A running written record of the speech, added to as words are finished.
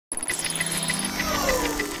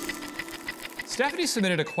Stephanie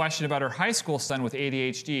submitted a question about her high school son with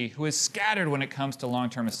ADHD who is scattered when it comes to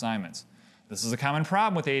long-term assignments. This is a common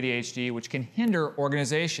problem with ADHD which can hinder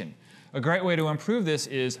organization. A great way to improve this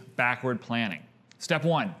is backward planning. Step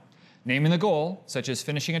 1, naming the goal, such as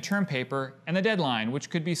finishing a term paper, and the deadline, which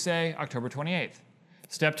could be, say, October 28th.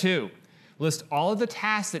 Step 2, list all of the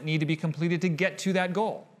tasks that need to be completed to get to that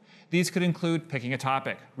goal. These could include picking a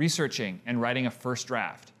topic, researching, and writing a first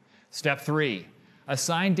draft. Step 3,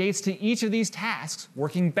 assign dates to each of these tasks,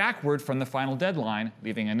 working backward from the final deadline,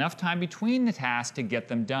 leaving enough time between the tasks to get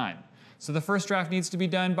them done. So the first draft needs to be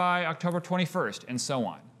done by October 21st, and so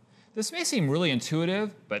on. This may seem really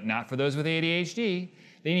intuitive, but not for those with ADHD.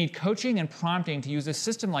 They need coaching and prompting to use a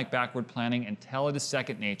system like backward planning until it is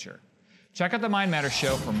second nature. Check out the Mind Matters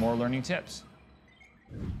show for more learning tips.